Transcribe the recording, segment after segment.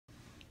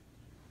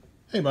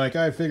Hey Mike,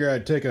 I figured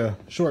I'd take a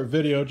short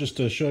video just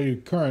to show you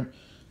current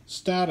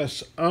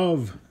status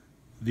of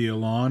the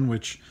Elan,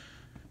 which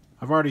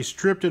I've already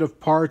stripped it of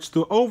parts.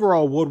 The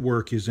overall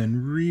woodwork is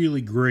in really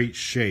great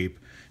shape.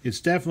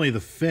 It's definitely the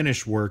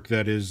finish work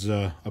that is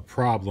a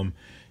problem,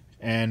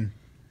 and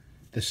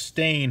the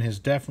stain has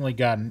definitely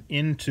gotten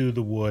into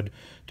the wood,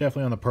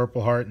 definitely on the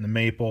Purple Heart and the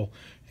maple,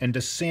 and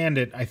to sand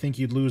it, I think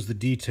you'd lose the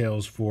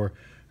details for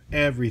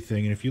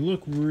everything. And if you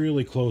look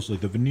really closely,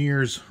 the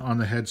veneers on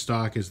the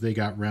headstock as they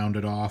got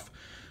rounded off,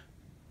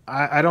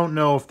 I don't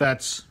know if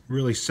that's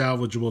really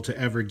salvageable to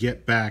ever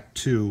get back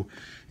to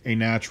a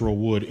natural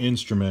wood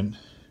instrument.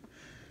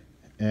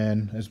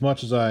 And as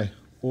much as I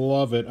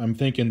love it, I'm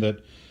thinking that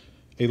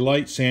a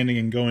light sanding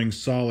and going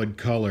solid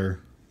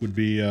color would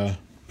be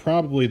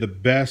probably the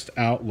best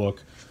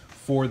outlook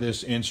for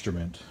this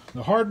instrument.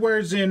 The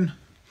hardware's in,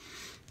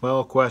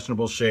 well,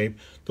 questionable shape.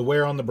 The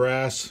wear on the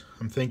brass,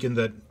 I'm thinking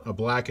that a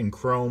black and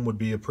chrome would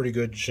be a pretty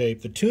good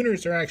shape. The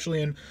tuners are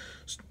actually in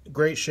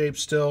great shape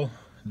still.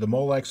 The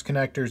Molex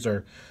connectors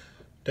are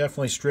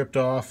definitely stripped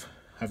off.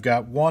 I've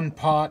got one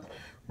pot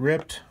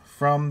ripped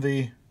from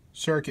the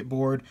circuit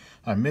board.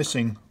 I'm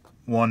missing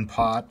one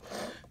pot.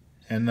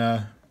 And,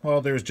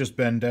 well, there's just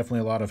been definitely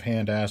a lot of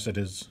hand acid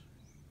has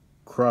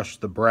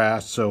crushed the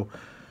brass. So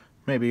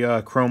maybe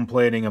chrome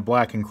plating, a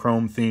black and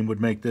chrome theme would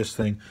make this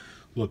thing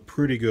look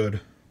pretty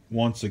good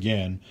once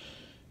again.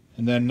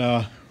 And then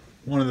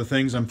one of the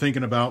things I'm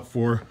thinking about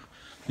for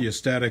the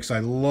aesthetics, I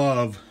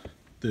love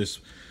this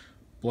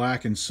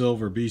black and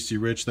silver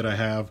BC Rich that I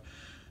have.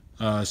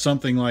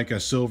 Something like a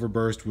silver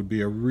burst would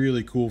be a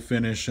really cool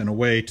finish and a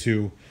way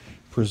to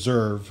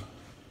preserve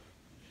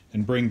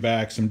and bring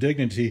back some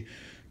dignity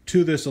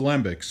to this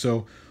Alembic.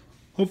 So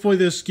hopefully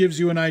this gives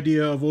you an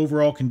idea of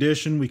overall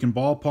condition. We can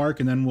ballpark,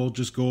 and then we'll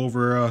just go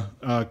over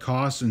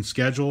costs and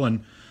schedule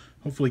and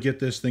hopefully get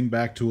this thing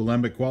back to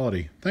Alembic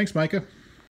quality. Thanks, Micah.